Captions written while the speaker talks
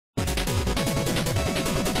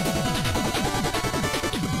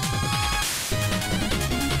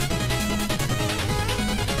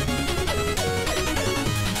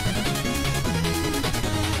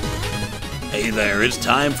there, it's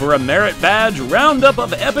time for a merit badge roundup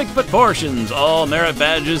of epic proportions. All merit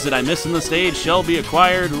badges that I miss in the stage shall be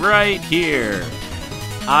acquired right here.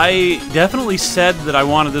 I definitely said that I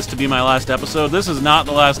wanted this to be my last episode. This is not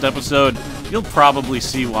the last episode. You'll probably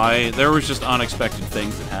see why. There was just unexpected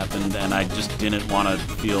things that happened, and I just didn't want to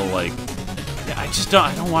feel like...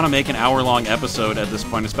 I don't want to make an hour-long episode at this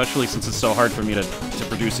point, especially since it's so hard for me to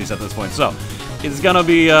produce these at this point. So, it's gonna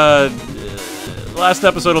be, last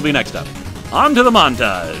episode will be next up. On to the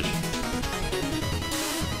montage!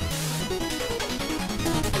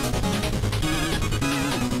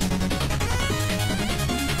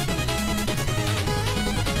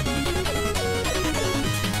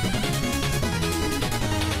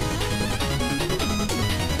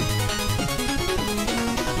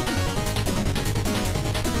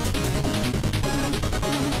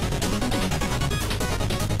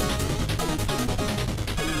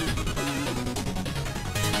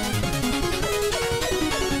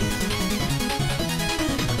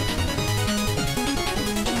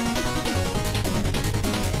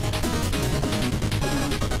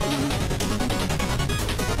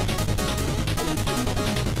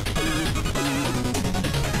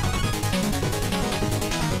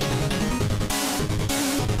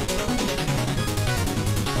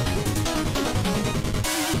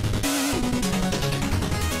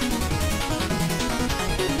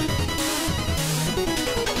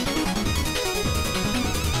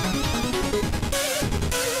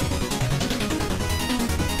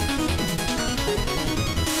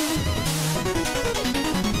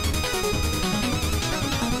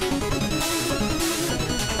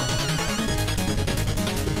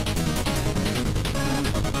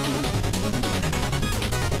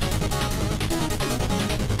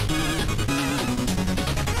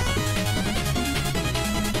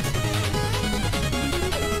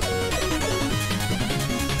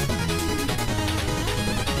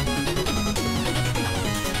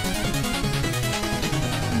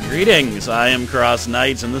 Greetings, I am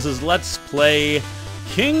CrossKnights, and this is Let's Play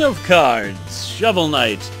King of Cards, Shovel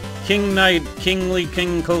Knight, King Knight, Kingly,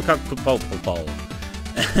 King Kolkakupulpul.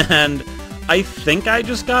 And I think I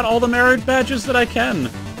just got all the merit badges that I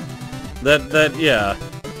can. Yeah.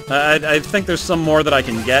 I think there's some more that I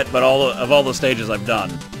can get, but of all the stages I've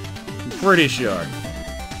done. I'm pretty sure.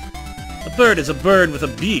 A bird is a bird with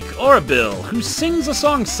a beak or a bill, who sings a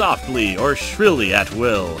song softly or shrilly at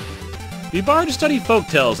will. Be barred to study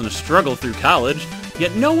folktales and a struggle through college,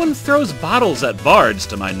 yet no one throws bottles at bards,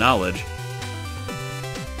 to my knowledge.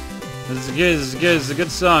 This is a good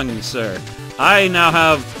song, sir. I now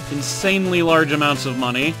have insanely large amounts of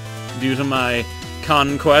money due to my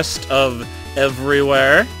conquest of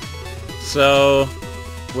everywhere. So,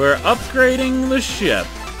 we're upgrading the ship.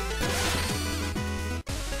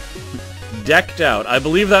 Decked out. I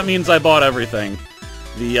believe that means I bought everything.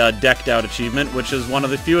 The decked out achievement, which is one of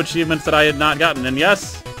the few achievements that I had not gotten. And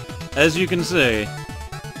yes, as you can see,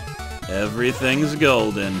 everything's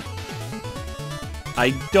golden.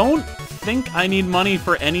 I don't think I need money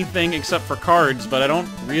for anything except for cards, but I don't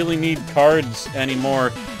really need cards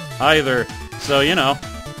anymore either. So, you know,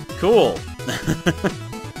 cool.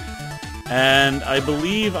 And I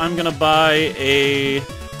believe I'm gonna buy a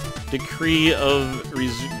Decree of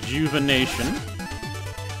Rejuvenation.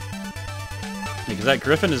 Because that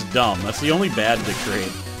Griffin is dumb. That's the only bad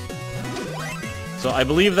decree. So I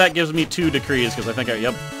believe that gives me 2 decrees, because I think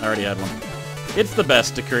yep, I already had one. It's the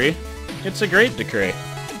best decree. It's a great decree.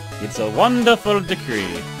 It's a wonderful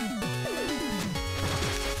decree.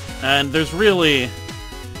 And there's really...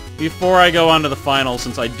 Before I go on to the final,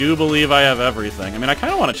 since I do believe I have everything, I mean, I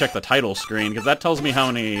kind of want to check the title screen, because that tells me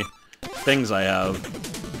how many things I have.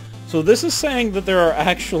 So this is saying that there are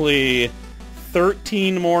actually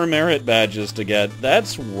 13 more merit badges to get.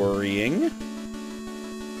 That's worrying.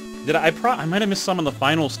 I might have missed some in the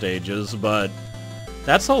final stages, but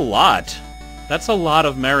that's a lot. That's a lot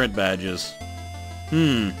of merit badges.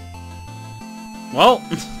 Well,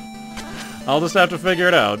 I'll just have to figure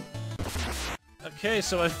it out. Okay,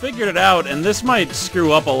 so I figured it out, and this might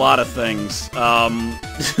screw up a lot of things.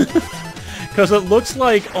 Because it looks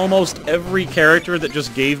like almost every character that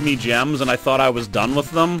just gave me gems and I thought I was done with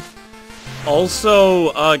them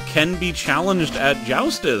also can be challenged at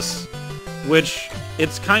Joustus, which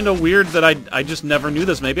it's kind of weird that I just never knew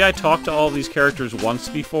this. Maybe I talked to all these characters once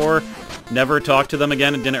before, never talked to them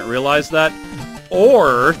again and didn't realize that.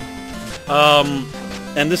 Or,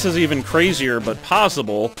 and this is even crazier but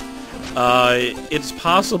possible, it's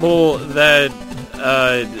possible that,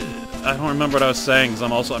 I don't remember what I was saying,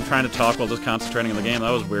 because I'm trying to talk while just concentrating on the game. That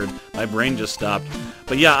was weird. My brain just stopped.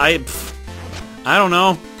 But yeah, I don't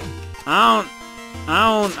know.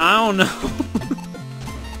 I don't know.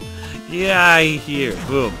 Yeah, I hear.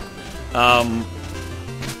 Boom.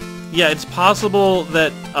 Yeah, it's possible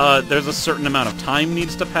that there's a certain amount of time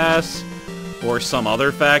needs to pass, or some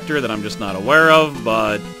other factor that I'm just not aware of,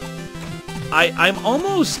 but I'm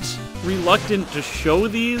almost reluctant to show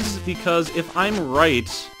these, because if I'm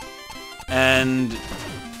right, and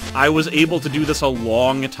I was able to do this a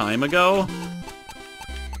long time ago,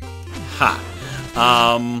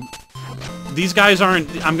 these guys aren't...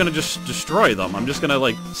 I'm gonna just destroy them. I'm just gonna,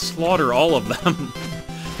 like, slaughter all of them,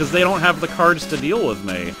 because they don't have the cards to deal with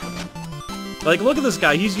me. Like, look at this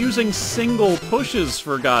guy. He's using single pushes,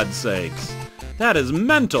 for God's sakes. That is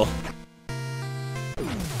mental.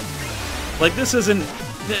 Like, this isn't...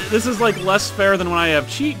 This is, like, less fair than when I have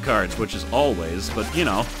cheat cards, which is always, but, you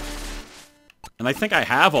know. And I think I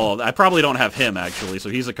have all... I probably don't have him, actually, so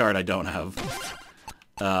he's a card I don't have.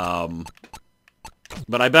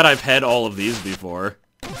 But I bet I've had all of these before.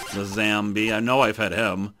 The Zambi. I know I've had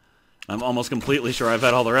him. I'm almost completely sure I've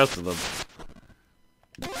had all the rest of them.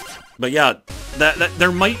 But yeah,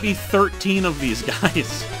 there might be 13 of these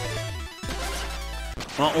guys.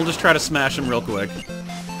 Well, we'll just try to smash him real quick.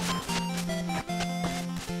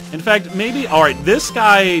 In fact, maybe... Alright, this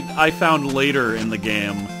guy I found later in the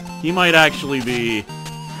game. He might actually be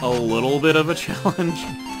a little bit of a challenge.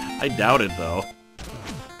 I doubt it, though.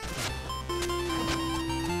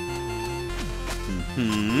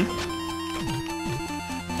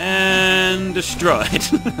 And destroyed.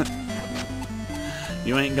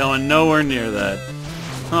 You ain't going nowhere near that.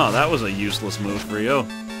 Oh, that was a useless move for you.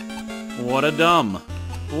 What a dumb.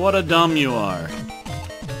 What a dumb you are.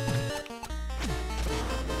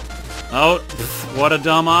 Oh, what a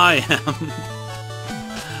dumb I am.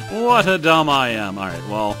 What a dumb I am. Alright,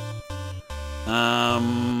 well.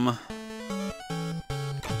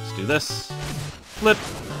 Let's do this. Flip.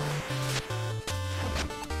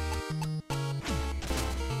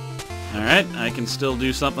 Alright, I can still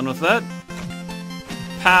do something with that.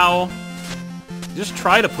 Pow. Just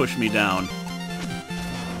try to push me down.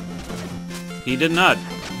 He did not.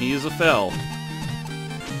 He is a fail.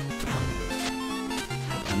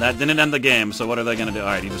 And that didn't end the game, so what are they gonna do?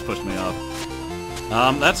 Alright, he just pushed me off.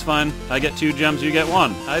 That's fine. I get 2 gems, you get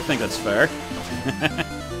 1. I think that's fair.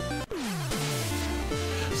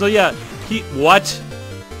 So yeah, what?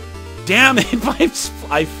 Damn it!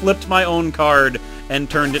 I flipped my own card and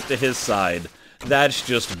turned it to his side. That's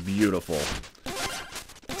just beautiful.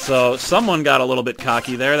 So, someone got a little bit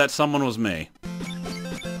cocky there. That someone was me.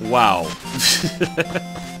 Wow.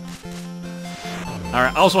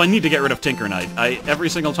 Alright, also I need to get rid of Tinker Knight. Every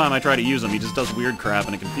single time I try to use him, he just does weird crap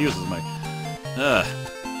and it confuses me. Ugh.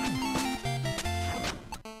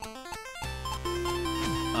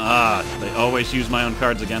 They always use my own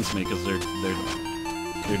cards against me because they're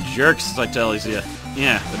jerks, as I tell you.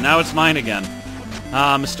 Yeah, but now it's mine again.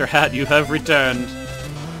 Ah, Mr. Hat, you have returned.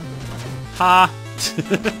 Ha!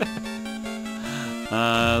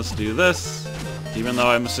 Let's do this. Even though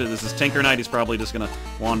I'm assuming this is Tinker Knight, he's probably just gonna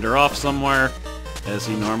wander off somewhere, as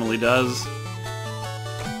he normally does.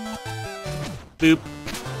 Boop.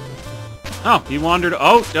 Oh, he wandered.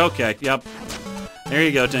 Oh, okay, yep. There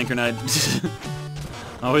you go, Tinker Knight.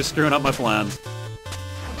 Always screwing up my plans.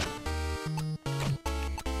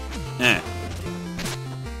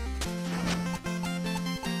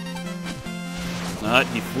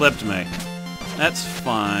 He flipped me. That's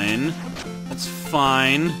fine. That's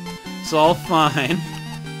fine. It's all fine.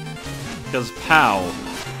 Because pow.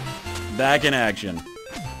 Back in action.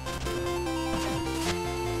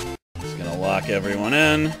 Just gonna lock everyone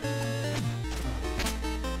in.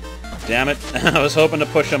 Damn it. I was hoping to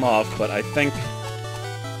push him off, but I think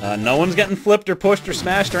no one's getting flipped or pushed or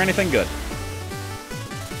smashed or anything good.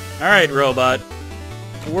 Alright, robot.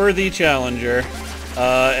 Worthy challenger.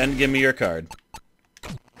 And give me your card.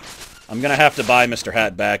 I'm gonna have to buy Mr.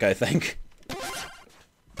 Hat back, I think.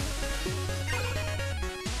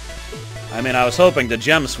 I mean, I was hoping to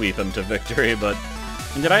gem sweep him to victory, but...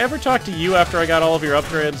 And did I ever talk to you after I got all of your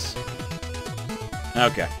upgrades?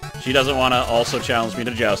 Okay. She doesn't want to also challenge me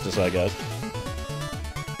to Joustus, I guess.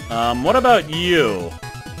 What about you?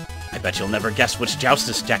 I bet you'll never guess which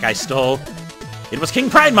Joustus deck I stole. It was King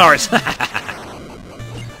Pridemore's!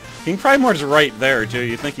 King Pridemore's right there, too.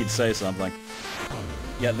 You'd think he'd say something.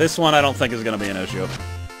 Yeah, this one I don't think is going to be an issue.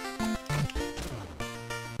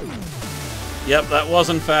 Yep, that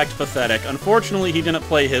was in fact pathetic. Unfortunately, he didn't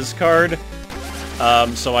play his card,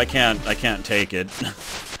 so I can't take it.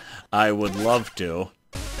 I would love to.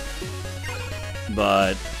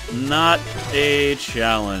 But not a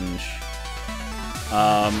challenge.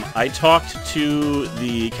 I talked to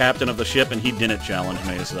the captain of the ship and he didn't challenge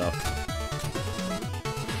me, so...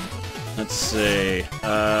 Let's see.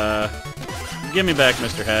 Give me back,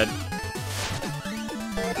 Mr. Head.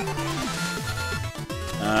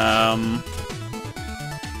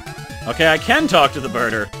 Okay, I can talk to the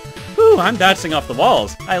birder. Whew, I'm bouncing off the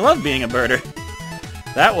walls. I love being a birder.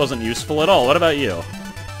 That wasn't useful at all. What about you?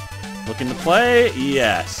 Looking to play?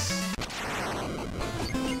 Yes.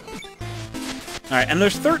 Alright, and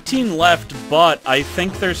there's 13 left, but I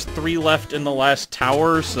think there's 3 left in the last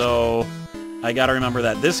tower, so I gotta remember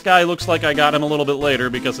that. This guy looks like I got him a little bit later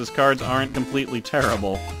because his cards aren't completely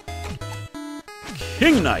terrible.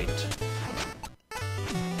 King Knight!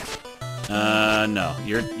 No.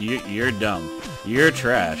 You're dumb. You're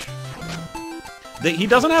trash. He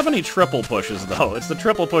doesn't have any triple pushes, though. It's the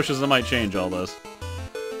triple pushes that might change all this.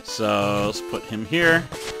 So, let's put him here.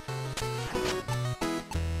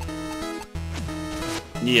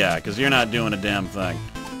 Yeah, because you're not doing a damn thing.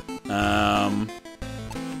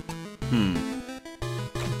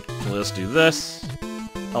 So let's do this.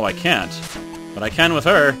 Oh, I can't. But I can with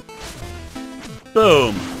her.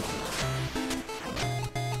 Boom!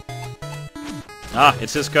 Ah,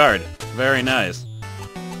 it's his card. Very nice.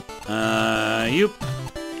 Yoop.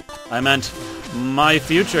 I meant my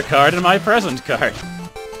future card and my present card.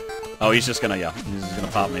 Oh, he's just gonna, yeah, he's just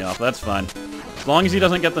gonna pop me off. That's fine. As long as he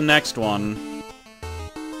doesn't get the next one.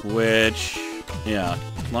 Which, yeah,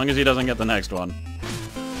 as long as he doesn't get the next one.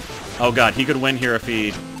 Oh god, he could win here if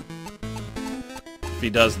he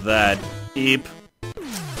does that. Eep.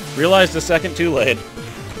 Realized a second too late.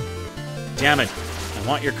 Damn it. I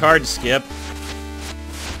want your card, Skip.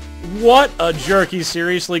 What a jerk, he's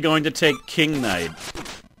seriously going to take King Knight.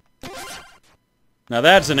 Now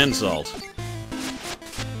that's an insult.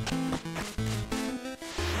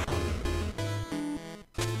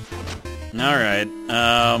 Alright,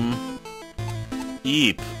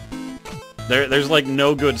 Eep. There's like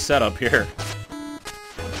no good setup here.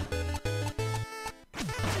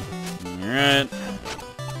 Alright.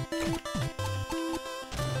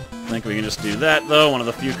 I think we can just do that, though. One of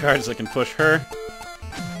the few cards that can push her.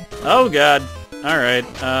 Oh god. Alright,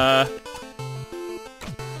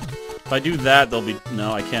 if I do that, there'll be...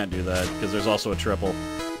 No, I can't do that, because there's also a triple.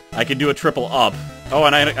 I can do a triple up. Oh,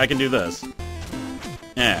 and I can do this.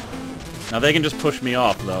 Yeah. Now they can just push me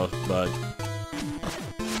off, though, but...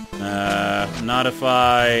 not if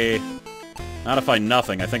I... Not if I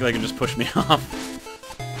nothing. I think they can just push me off.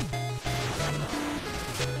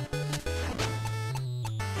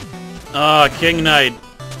 Ah, King Knight.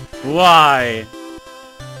 Why?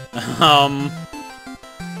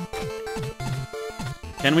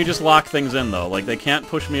 Can we just lock things in, though? Like, they can't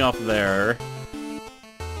push me off there.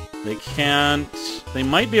 They can't... They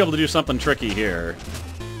might be able to do something tricky here.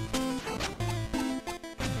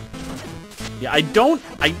 Yeah, I don't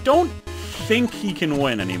think he can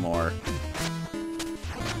win anymore.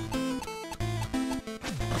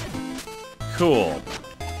 Cool.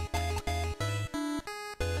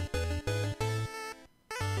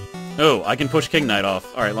 Oh, I can push King Knight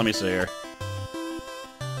off. Alright, let me see here.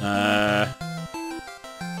 I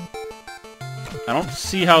don't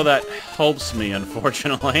see how that helps me,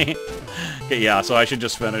 unfortunately. Okay, yeah, so I should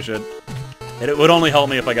just finish it. It would only help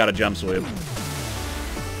me if I got a gem sweep.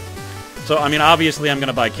 So, I mean, obviously I'm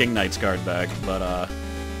gonna buy King Knight's card back, but,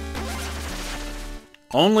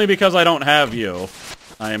 only because I don't have you,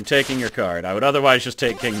 I am taking your card. I would otherwise just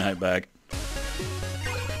take King Knight back.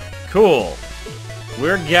 Cool.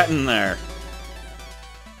 We're getting there.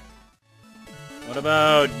 What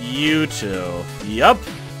about you two? Yup.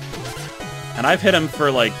 And I've hit him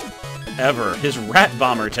for, like, ever. His rat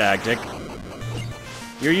bomber tactic.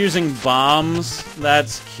 You're using bombs?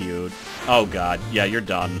 That's cute. Oh god. Yeah, you're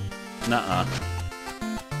done. Nuh-uh.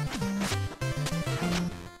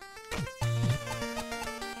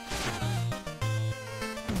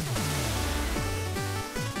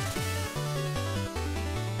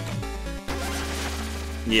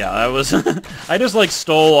 Yeah, that was... I just, like,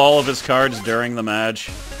 stole all of his cards during the match.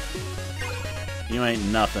 You ain't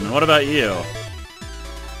nothing. What about you?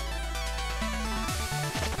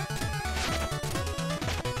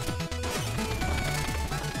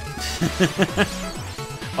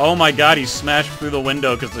 Oh my god, he smashed through the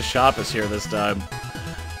window because the shop is here this time.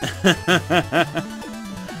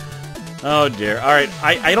 Oh dear. Alright,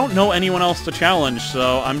 I don't know anyone else to challenge,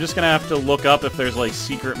 so I'm just gonna have to look up if there's, like,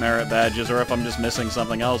 secret merit badges or if I'm just missing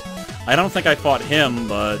something else. I don't think I fought him,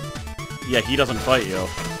 but... Yeah, he doesn't fight you.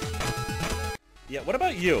 Yeah, what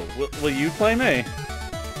about you? Will you play me?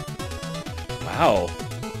 Wow.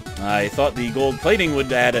 I thought the gold plating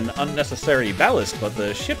would add an unnecessary ballast, but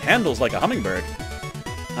the ship handles like a hummingbird.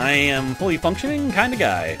 I am fully functioning kind of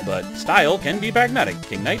guy, but style can be pragmatic,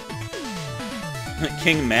 King Knight.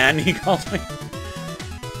 King Man, he called me.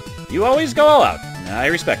 You always go all out. I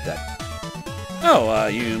respect that. Oh,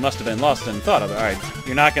 you must have been lost in thought of it. Alright,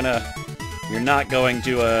 you're not going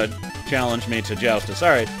to, challenge me to Joustus.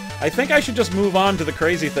 Alright, I think I should just move on to the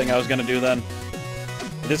crazy thing I was gonna do then.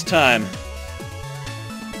 It is time.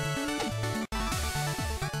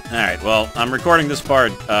 Alright, well, I'm recording this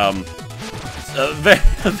part, a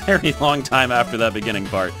very long time after that beginning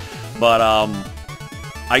part. But,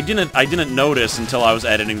 I didn't notice until I was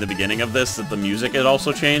editing the beginning of this that the music had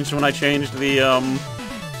also changed when I changed the,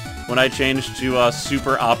 when I changed to,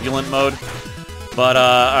 super opulent mode. But,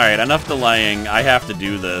 alright, enough delaying. I have to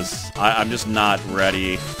do this. I'm just not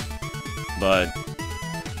ready. But,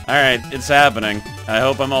 alright, it's happening. I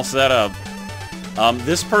hope I'm all set up.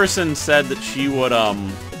 This person said that she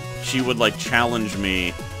would, like, challenge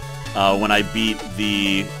me, when I beat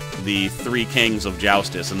the 3 kings of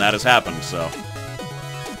Joustus, and that has happened, so.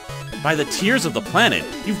 By the tears of the planet,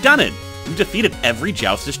 you've done it! You've defeated every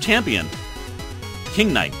Joustus champion.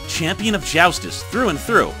 King Knight, champion of Joustus, through and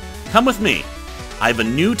through. Come with me. I have a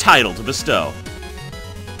new title to bestow.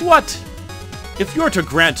 What? If you're to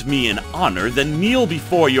grant me an honor, then kneel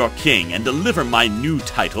before your king and deliver my new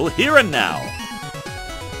title here and now.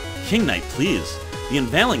 King Knight, please. The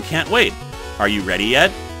unveiling can't wait. Are you ready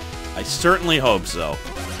yet? I certainly hope so.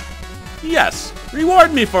 Yes,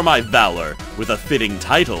 reward me for my valor with a fitting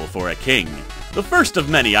title for a king. The first of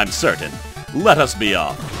many, I'm certain. Let us be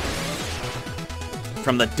off.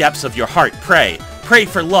 From the depths of your heart, pray. Pray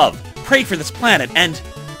for love. Pray for this planet, and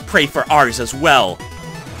pray for ours as well.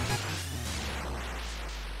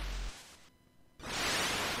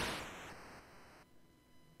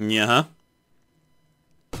 Yeah.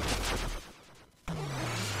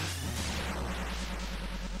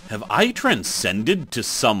 Have I transcended to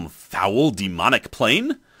some foul demonic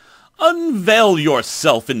plane? Unveil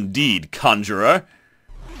yourself indeed, conjurer.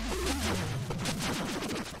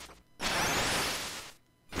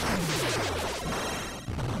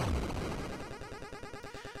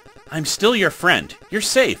 I'm still your friend. You're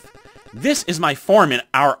safe. This is my form in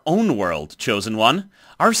our own world, Chosen One.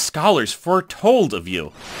 Our scholars foretold of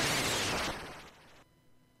you.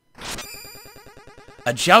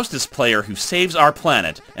 A Joustus player who saves our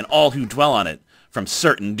planet and all who dwell on it from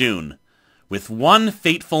certain doom. With one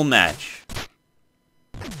fateful match.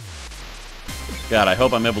 God, I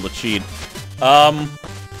hope I'm able to cheat. Am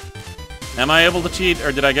I able to cheat,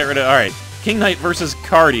 or did I get rid of... Alright. King Knight versus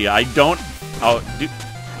Cardi. I don't... Oh,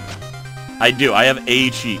 I do. I have a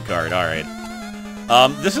cheat card. Alright.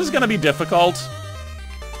 This is gonna be difficult.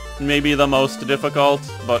 Maybe the most difficult,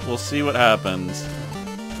 but we'll see what happens.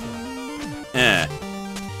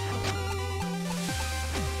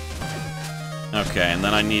 Okay, and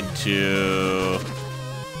then I need to...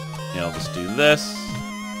 Yeah, I'll just do this.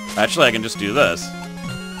 Actually, I can just do this.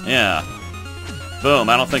 Yeah. Boom,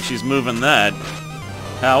 I don't think she's moving that.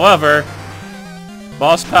 However...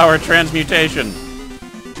 Boss power transmutation.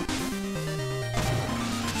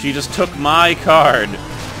 She just took my card.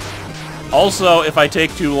 Also, if I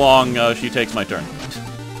take too long, she takes my turn.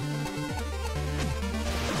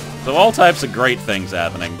 So all types of great things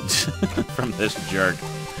happening from this jerk.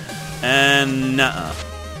 And nuh-uh.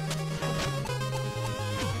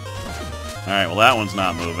 Alright, well that one's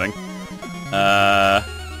not moving.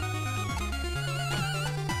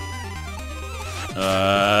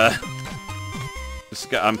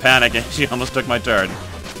 I'm panicking. She almost took my turn.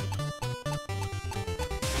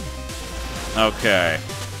 Okay.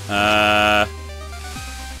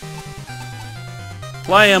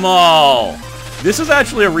 Play 'em all! This is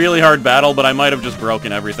actually a really hard battle, but I might have just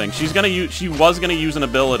broken everything. She was gonna use an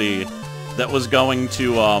ability that was going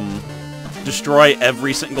to, destroy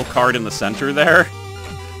every single card in the center there.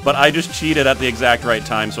 But I just cheated at the exact right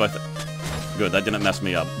time, so good, that didn't mess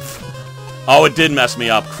me up. Oh, it did mess me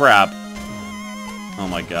up. Crap. Oh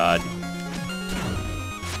my god.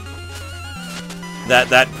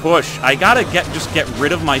 That push. I gotta just get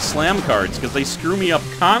rid of my slam cards, because they screw me up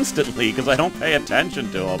constantly, because I don't pay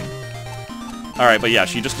attention to them. Alright, but yeah,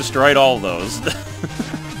 she just destroyed all those.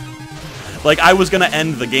 Like, I was gonna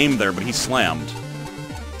end the game there, but he slammed.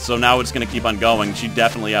 So now it's gonna keep on going. She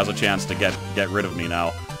definitely has a chance to get rid of me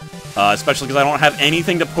now. Especially because I don't have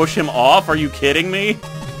anything to push him off. Are you kidding me?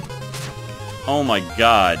 Oh my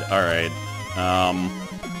god. Alright.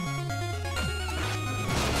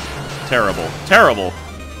 Terrible. Terrible.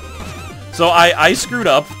 So I screwed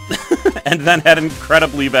up, and then had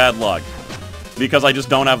incredibly bad luck. Because I just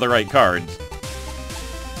don't have the right cards.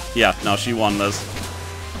 Yeah, no, she won this.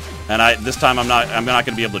 And this time I'm not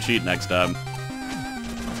gonna be able to cheat next time.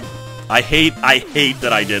 I hate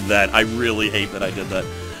that I did that. I really hate that I did that.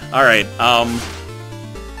 Alright,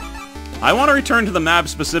 I want to return to the map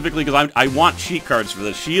specifically because I want cheat cards for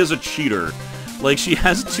this. She is a cheater. Like, she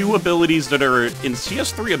has two abilities that are... She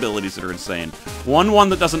has three abilities that are insane. One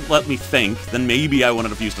that doesn't let me think. Then maybe I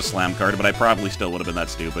wouldn't have used a slam card, but I probably still would have been that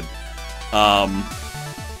stupid.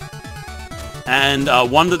 And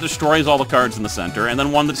one that destroys all the cards in the center, and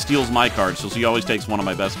then one that steals my cards, so she always takes one of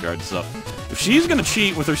my best cards. So, if she's gonna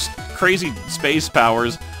cheat with her crazy space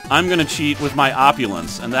powers, I'm gonna cheat with my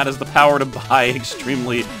opulence, and that is the power to buy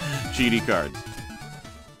extremely cheaty cards.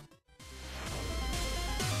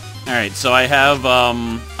 Alright, so I have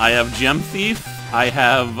Gem Thief, I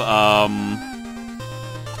have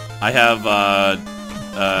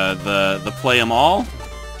the Play 'em All,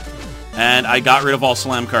 and I got rid of all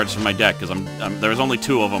slam cards from my deck, because there was only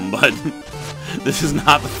 2 of them, but this is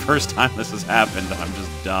not the first time this has happened, and I'm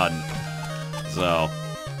just done. So,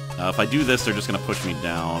 if I do this, they're just gonna push me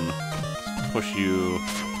down. Push you...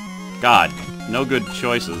 God, no good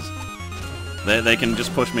choices. They can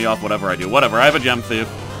just push me off whatever I do. Whatever, I have a Gem Thief.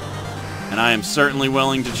 And I am certainly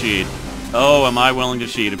willing to cheat. Oh, am I willing to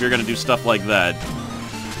cheat if you're gonna do stuff like that.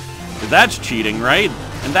 That's cheating, right?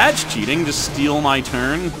 And that's cheating, just steal my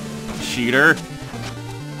turn. Cheater.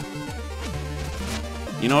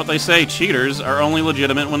 You know what they say, cheaters are only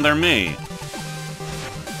legitimate when they're me.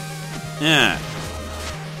 Yeah.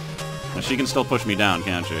 Well, she can still push me down,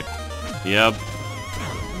 can't she? Yep.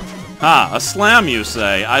 Ha, a slam, you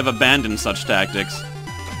say? I've abandoned such tactics.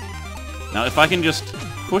 Now, if I can just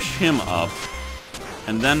push him up,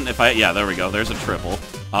 and then if I... Yeah, there we go. There's a triple.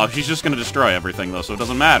 She's just going to destroy everything, though, so it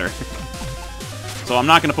doesn't matter. So I'm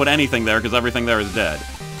not going to put anything there, because everything there is dead.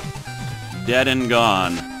 Dead and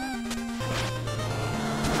gone.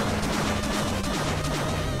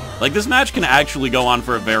 Like, this match can actually go on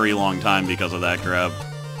for a very long time because of that crap.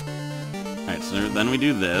 Alright, so then we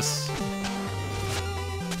do this.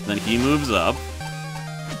 Then he moves up.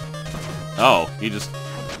 Oh, he's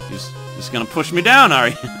just gonna push me down, are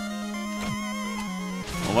you?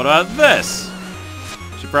 Well, what about this?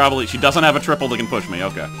 She doesn't have a triple that can push me.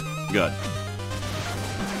 Okay, good.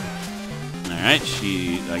 Alright,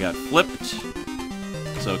 I got flipped.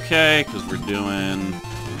 It's okay, because we're doing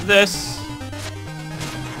this.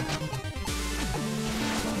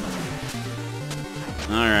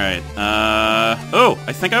 Alright, oh,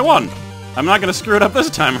 I think I won. I'm not gonna screw it up this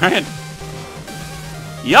time, right?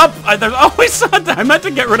 Yup! There's always something! I meant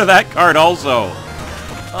to get rid of that card also!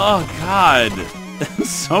 Oh, God. That's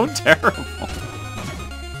so terrible.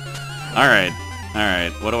 Alright.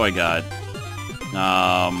 Alright, what do I got?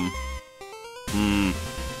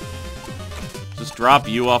 Just drop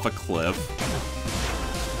you off a cliff.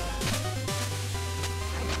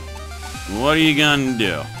 What are you gonna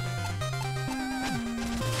do?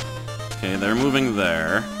 Okay, they're moving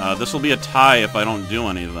there. This will be a tie if I don't do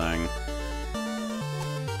anything.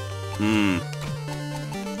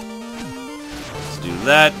 Let's do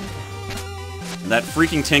that. That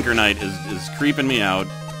freaking Tinker Knight is creeping me out.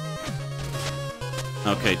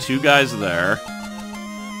 Okay, 2 guys there.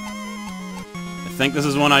 I think this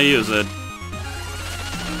is when I use it.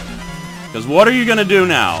 Because what are you gonna do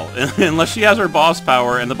now? Unless she has her boss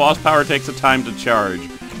power, and the boss power takes a time to charge.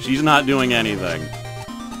 She's not doing anything.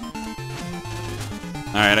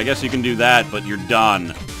 Alright, I guess you can do that, but you're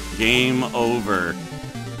done. Game over.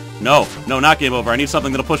 No, not game over. I need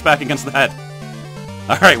something that'll push back against that.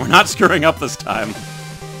 Alright, we're not screwing up this time.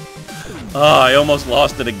 Oh, I almost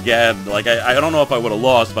lost it again. Like, I don't know if I would have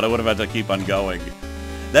lost, but I would have had to keep on going.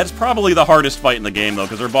 That's probably the hardest fight in the game, though,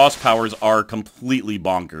 because her boss powers are completely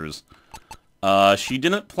bonkers. She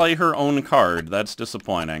didn't play her own card. That's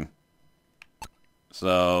disappointing.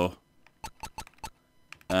 So...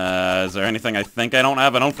 is there anything I think I don't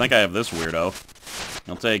have? I don't think I have this weirdo.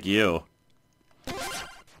 I'll take you.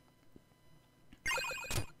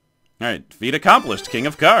 Alright, feat accomplished, King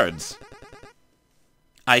of Cards.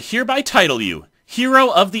 I hereby title you Hero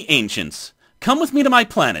of the Ancients. Come with me to my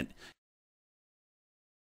planet.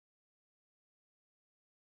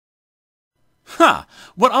 Ha!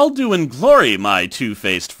 What I'll do in glory, my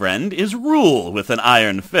two-faced friend, is rule with an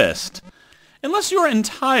iron fist. Unless your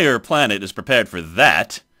entire planet is prepared for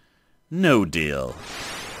that, no deal.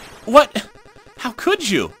 What? How could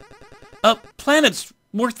you? A planet's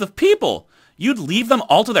worth of people. You'd leave them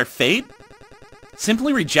all to their fate?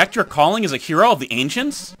 Simply reject your calling as a hero of the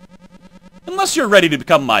ancients? Unless you're ready to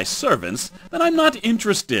become my servants, then I'm not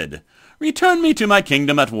interested. Return me to my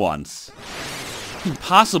kingdom at once.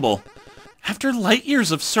 Impossible. After light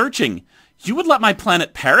years of searching, you would let my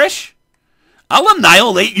planet perish? I'll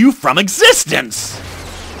annihilate you from existence!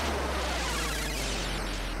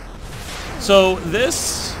 So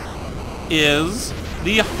this is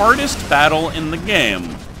the hardest battle in the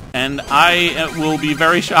game. And I will be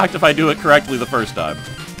very shocked if I do it correctly the first time.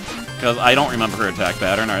 Because I don't remember her attack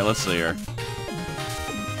pattern. Alright, let's see here.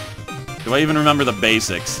 Do I even remember the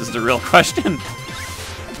basics? Is the real question.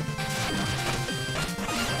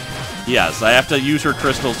 Yes, I have to use her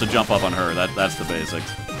crystals to jump up on her. That's the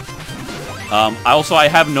basics. I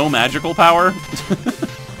have no magical power.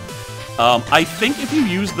 I think if you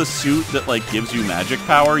use the suit that, like, gives you magic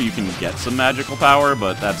power, you can get some magical power,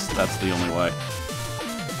 but that's the only way.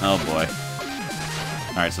 Oh, boy.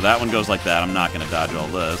 Alright, so that one goes like that. I'm not gonna dodge all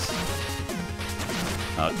this.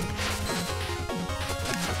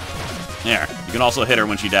 There. You can also hit her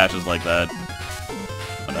when she dashes like that.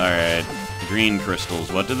 But, alright. Green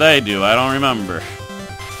crystals. What do they do? I don't remember.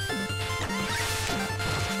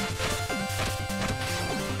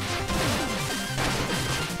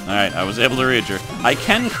 Alright, I was able to reach her. I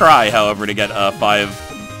can cry, however, to get 5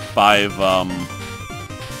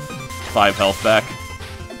 health back.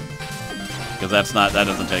 Because that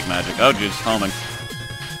doesn't take magic. Oh, jeez, homing.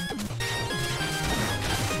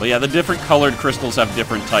 But yeah, the different colored crystals have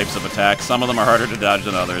different types of attacks. Some of them are harder to dodge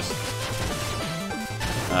than others.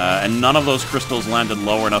 And none of those crystals landed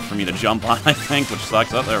low enough for me to jump on, I think, which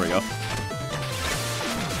sucks. Oh, there we go.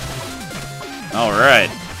 Alright.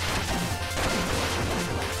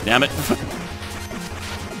 Damn it.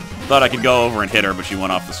 Thought I could go over and hit her, but she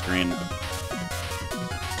went off the screen.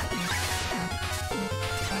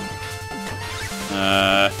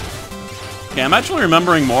 Okay, I'm actually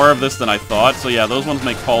remembering more of this than I thought. So yeah, those ones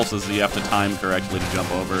make pulses that you have to time correctly to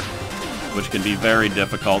jump over, which can be very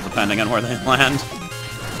difficult depending on where they land.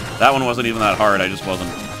 That one wasn't even that hard, I just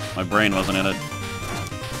wasn't... My brain wasn't in it.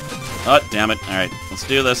 Oh, damn it. Alright, let's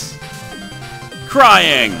do this.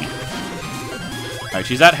 Crying! Alright,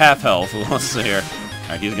 she's at half health. Let's see here.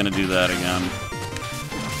 Alright, he's gonna do that again.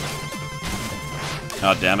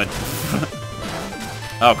 Oh, damn it.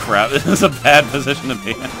 Oh, crap. This is a bad position to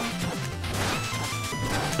be in.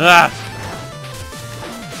 Ah!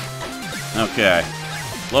 Okay.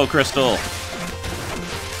 Low crystal.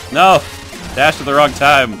 No! Dashed at the wrong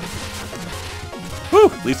time. Whew!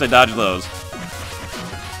 At least I dodged those.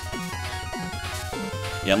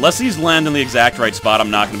 Yeah, unless these land in the exact right spot, I'm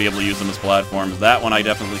not going to be able to use them as platforms. That one I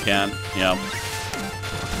definitely can. Yeah.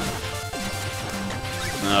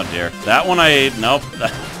 Oh, dear. That one nope.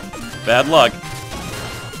 Bad luck.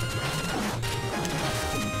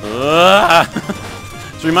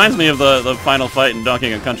 This reminds me of the final fight in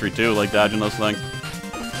Donkey Kong Country 2, like dodging those things.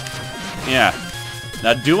 Yeah.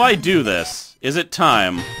 Now, do I do this? Is it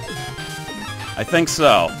time? I think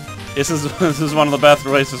so. This is one of the best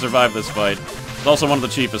ways to survive this fight. It's also one of the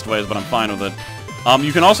cheapest ways, but I'm fine with it.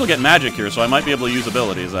 You can also get magic here, so I might be able to use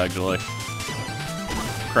abilities, actually.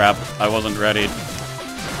 Crap, I wasn't ready.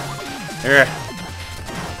 Here.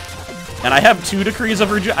 And I have 2 Decrees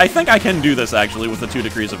of I think I can do this, actually, with the 2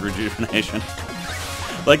 Decrees of Rejuvenation.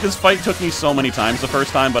 Like, this fight took me so many times the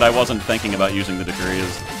first time, but I wasn't thinking about using the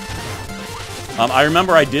Decrees. I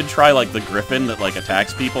remember I did try, like, the Griffin that, like,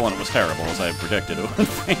 attacks people, and it was terrible, as I predicted it would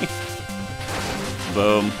be.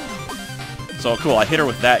 Boom. So, cool, I hit her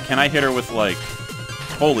with that. Can I hit her with, like...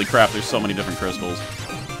 Holy crap, there's so many different crystals.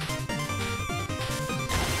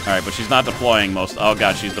 Alright, but she's not deploying most... Oh,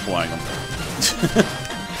 God, she's deploying them.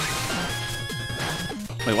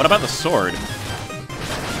 Wait, what about the sword?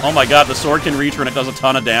 Oh my god, the sword can reach her and it does a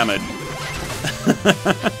ton of damage.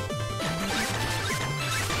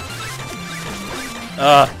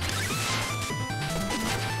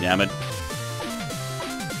 Damn it.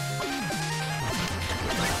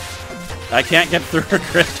 I can't get through her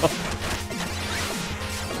crystal.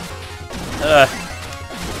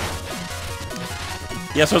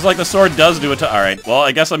 Yeah, so it's like the sword does do it. Alright, well,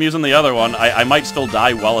 I guess I'm using the other one. I might still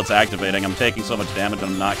die while it's activating. I'm taking so much damage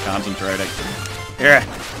I'm not concentrating. Here.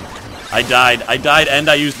 I died, and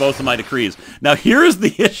I used both of my decrees. Now, here's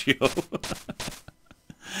the issue.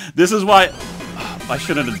 This is why... I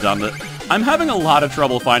shouldn't have done it. I'm having a lot of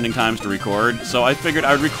trouble finding times to record, so I figured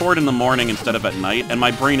I would record in the morning instead of at night, and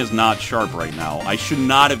my brain is not sharp right now. I should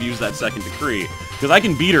not have used that second decree, because I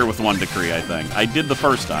can beat her with 1 decree, I think. I did the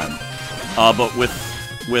first time. But with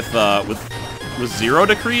 0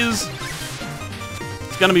 decrees,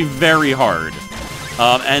 it's gonna be very hard.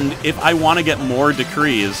 And if I want to get more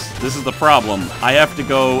decrees, this is the problem. I have to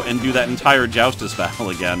go and do that entire Joustus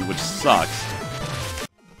battle again, which sucks.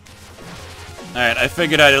 Alright, I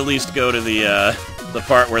figured I'd at least go to the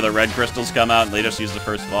part where the red crystals come out and they just use the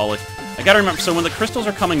first volley. I gotta remember, so when the crystals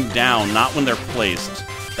are coming down, not when they're placed,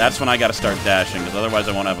 that's when I gotta start dashing, because otherwise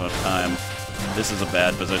I won't have enough time. This is a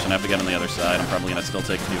bad position. I have to get on the other side. I'm probably gonna still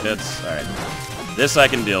take a few hits. Alright. This I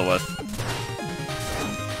can deal with.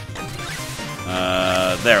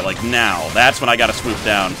 there, like now. That's when I gotta swoop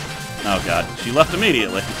down. Oh god, she left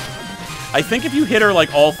immediately. I think if you hit her,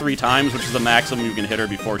 like, all 3 times, which is the maximum you can hit her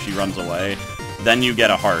before she runs away, then you get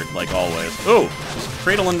a heart, like always. Ooh, just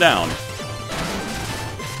cradling down.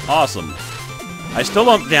 Awesome. I still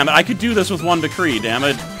don't... Damn it, I could do this with 1 decree, damn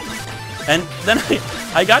it. And then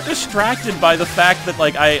I got distracted by the fact that,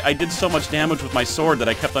 like, I did so much damage with my sword that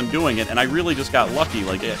I kept on doing it, and I really just got lucky.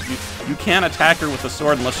 Like, you can't attack her with the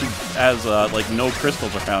sword unless she has, like, no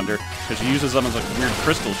crystals around her, because she uses them as a weird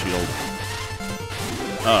crystal shield.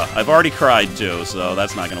 I've already cried, too, so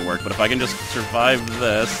that's not gonna work, but if I can just survive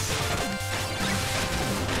this...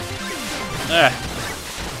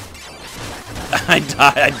 I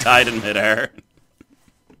died in midair.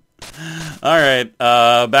 Alright,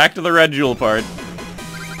 back to the red jewel part.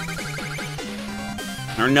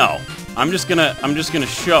 Or no. I'm just gonna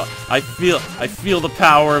show... I feel the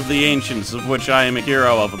power of the ancients, of which I am a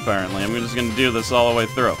hero of, apparently. I'm just gonna do this all the way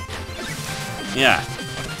through. Yeah.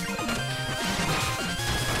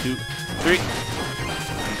 2, 3.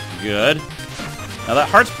 Good. Now that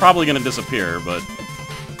heart's probably gonna disappear, but...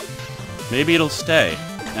 maybe it'll stay,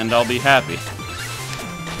 and I'll be happy.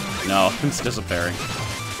 No, it's disappearing.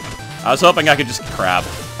 I was hoping I could just... crap.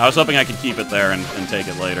 I was hoping I could keep it there and take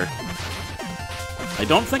it later. I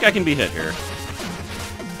don't think I can be hit here.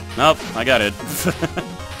 Nope, I got it.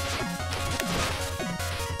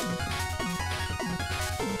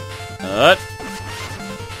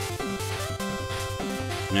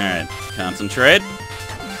 Alright, concentrate.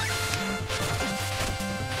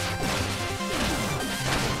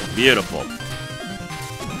 Beautiful.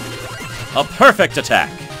 A perfect attack.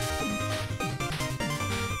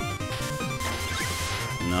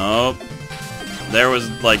 Nope. There was,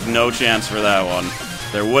 like, no chance for that one.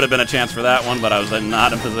 There would have been a chance for that one, but I was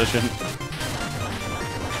not in position.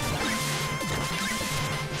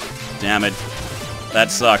 Damn it.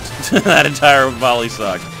 That sucked. That entire volley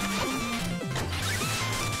sucked.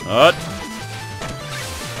 Oh.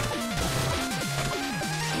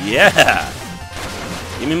 Yeah!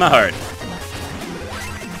 Give me my heart.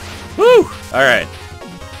 Woo! Alright.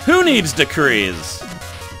 Who needs decrees?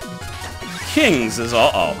 Kings is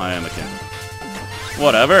all... oh, I am a king.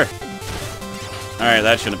 Whatever. Alright,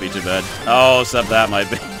 that shouldn't be too bad. Oh, except that might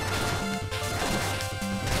be.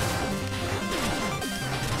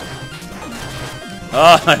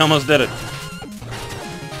 Oh, I almost did it.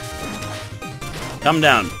 Come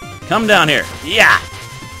down. Come down here. Yeah!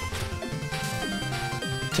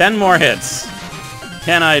 10 more hits.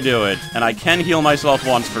 Can I do it? And I can heal myself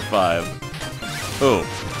once for 5. Ooh.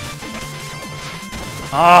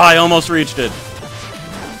 Ah, I almost reached it.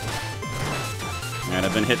 And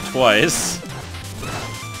I've been hit twice.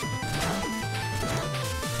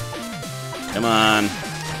 Come on.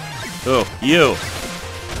 Ooh, you.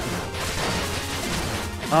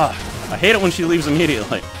 Ah, I hate it when she leaves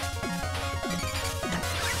immediately.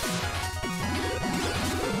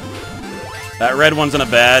 That red one's in a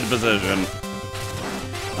bad position.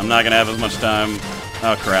 I'm not gonna have as much time.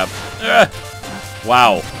 Oh, crap.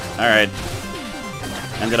 Wow. Alright.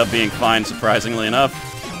 Ended up being fine, surprisingly enough.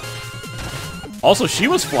 Also, she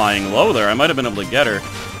was flying low there. I might have been able to get her.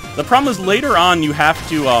 The problem is, later on, you have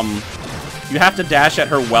to dash at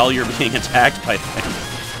her while you're being attacked by things.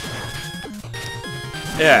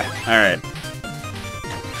 Yeah, alright.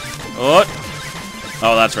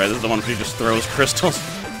 Oh, that's right. This is the one who just throws crystals.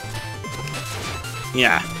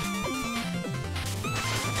 Yeah.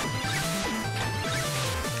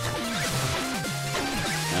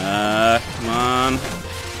 Come on.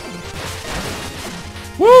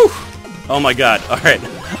 Woo! Oh my god. Alright.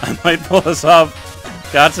 I might pull this off.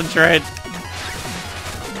 Concentrate.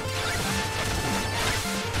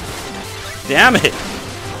 Damn it!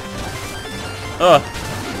 Ugh.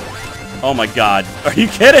 Oh my god. Are you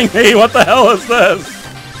kidding me? What the hell is this?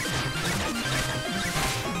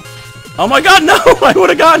 Oh my god, no! I would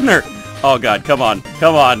have gotten her! Oh god, come on.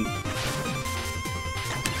 Come on.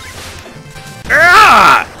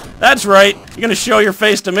 Ah! That's right. You're gonna show your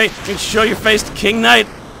face to me. You're gonna show your face to King Knight.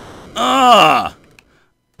 Ah!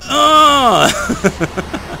 Ah!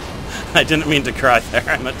 I didn't mean to cry there.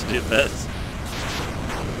 I meant to do this.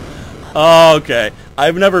 Oh, okay.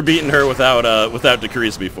 I've never beaten her without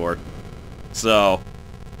decrees before. So,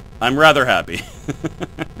 I'm rather happy.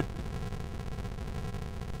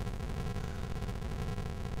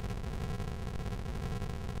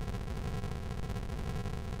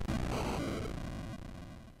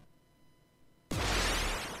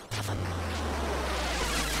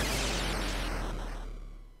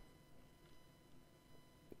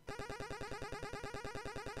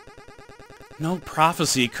 No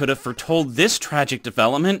prophecy could have foretold this tragic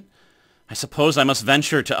development. I suppose I must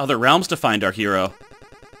venture to other realms to find our hero.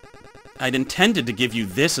 I'd intended to give you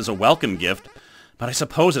this as a welcome gift, but I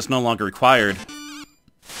suppose it's no longer required.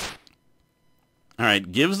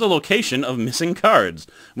 Alright, gives the location of missing cards.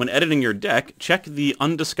 When editing your deck, check the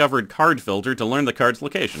undiscovered card filter to learn the card's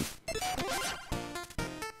location.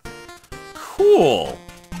 Cool!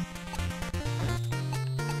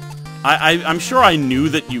 I'm sure I knew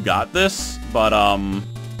that you got this, but,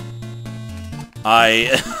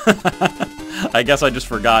 I guess I just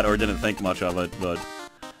forgot or didn't think much of it, but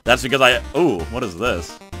that's because ooh, what is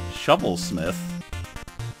this? Shovelsmith.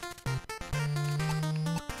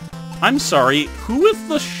 I'm sorry, who is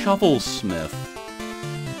the Shovelsmith?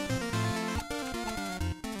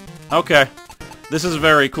 Okay. This is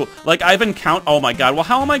very cool. Like, I've encountered... Oh my god, well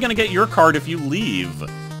how am I gonna get your card if you leave?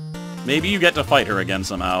 Maybe you get to fight her again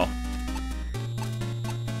somehow.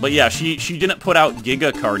 But yeah, she didn't put out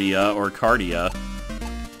Gigacardia or Cardia.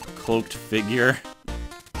 Cloaked figure.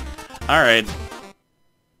 Alright.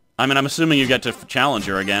 I mean, I'm assuming you get to challenge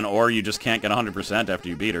her again, or you just can't get 100% after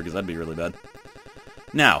you beat her, because that'd be really bad.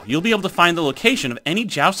 Now, you'll be able to find the location of any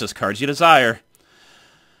Joustus cards you desire.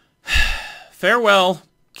 Farewell,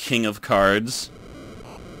 King of Cards.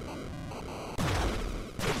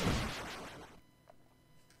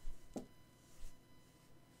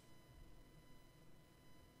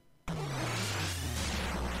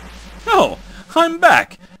 Oh, I'm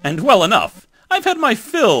back, and well enough. I've had my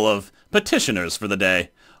fill of petitioners for the day.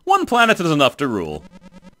 One planet is enough to rule.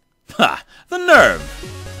 Ha! The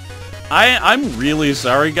nerve! I'm really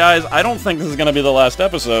sorry, guys. I don't think this is gonna be the last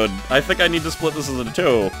episode. I think I need to split this into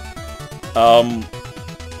two.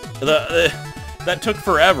 That took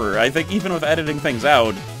forever. I think even with editing things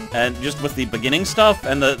out, and just with the beginning stuff,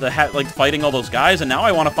 and like, fighting all those guys, and now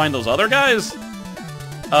I want to find those other guys?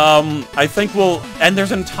 I think we'll... And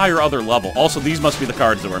there's an entire other level. Also, these must be the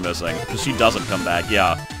cards that we're missing, because she doesn't come back,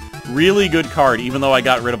 yeah. Really good card, even though I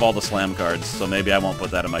got rid of all the slam cards, so maybe I won't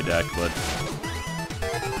put that in my deck, but...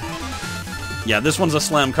 Yeah, this one's a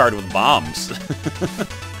slam card with bombs.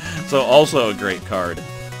 So, also a great card.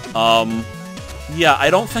 Yeah,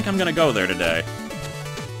 I don't think I'm gonna go there today.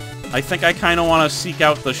 I think I kinda wanna seek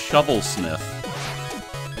out the Shovelsmith.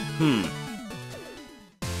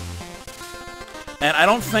 And I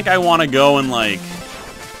don't think I wanna go and, like,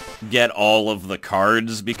 get all of the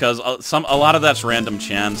cards, because a lot of that's random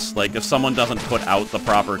chance. Like, if someone doesn't put out the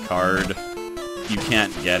proper card, you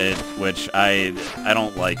can't get it, which I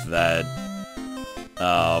don't like that.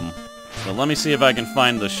 But let me see if I can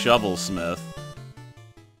find the Shovelsmith.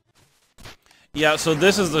 Yeah, so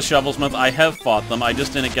this is the Shovelsmith. I have fought them, I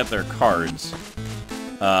just didn't get their cards.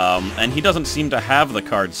 And he doesn't seem to have the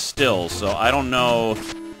cards still, so I don't know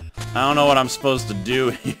what I'm supposed to do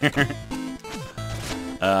here.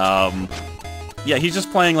 Yeah, he's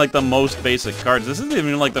just playing, like, the most basic cards. This isn't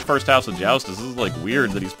even, like, the first House of Joustus. This is, like,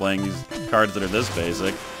 weird that he's playing these cards that are this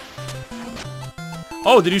basic.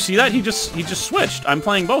 Oh, did you see that? He just switched. I'm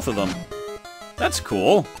playing both of them. That's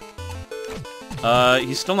cool.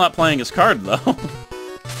 He's still not playing his card, though.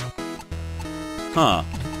 Huh.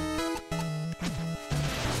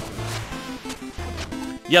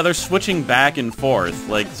 Yeah, they're switching back and forth.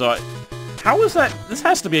 Like, so... How is that? This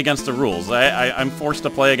has to be against the rules. I'm forced to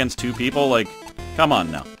play against two people? Like, come on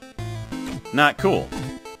now. Not cool.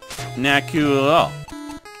 Not cool at all.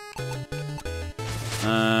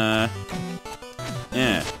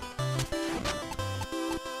 Yeah.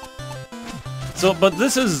 So, but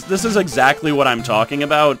this is exactly what I'm talking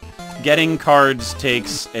about. Getting cards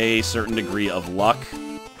takes a certain degree of luck.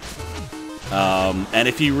 And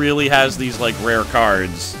if he really has these, like, rare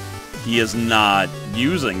cards, he is not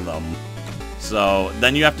using them. So,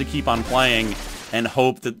 then you have to keep on playing and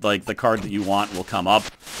hope that, like, the card that you want will come up.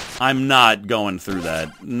 I'm not going through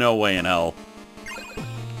that. No way in hell.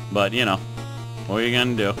 But, you know, what are you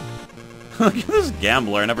gonna do? Look at this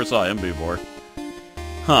gambler. I never saw him before.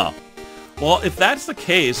 Huh. Well, if that's the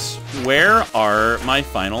case, where are my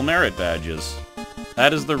final merit badges?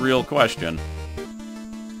 That is the real question.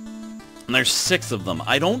 And there's 6 of them.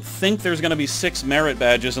 I don't think there's gonna be 6 merit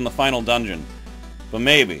badges in the final dungeon. But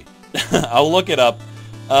maybe. I'll look it up.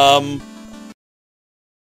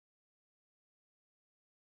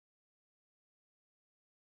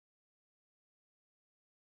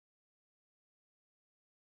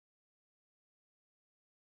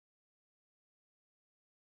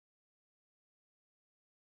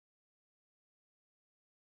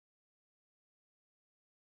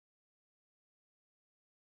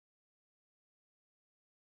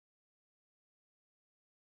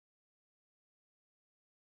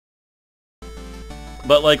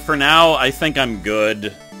 But, like, for now, I think I'm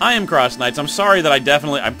good. I am CrossKnights. I'm sorry that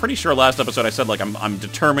I'm pretty sure last episode I said, like, I'm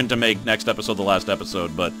determined to make next episode the last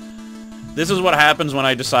episode, but this is what happens when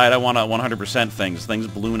I decide I want to 100% things. Things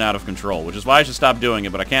balloon out of control, which is why I should stop doing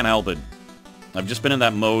it, but I can't help it. I've just been in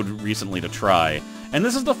that mode recently to try. And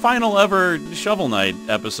this is the final ever Shovel Knight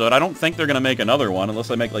episode. I don't think they're going to make another one, unless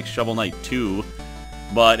they make, like, Shovel Knight 2.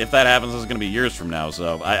 But if that happens, this is going to be years from now,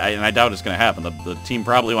 so I doubt it's going to happen. The team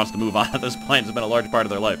probably wants to move on at this point. It's been a large part of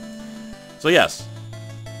their life. So yes.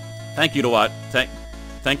 Thank you to watch.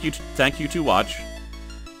 Thank you to watch.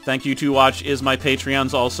 Thank you to watch is my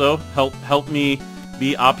Patreons also. Help me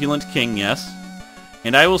be opulent king, yes.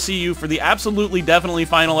 And I will see you for the absolutely definitely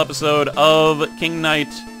final episode of King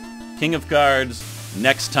Knight, King of Cards,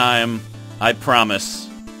 next time, I promise.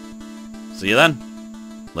 See you then.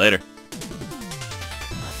 Later.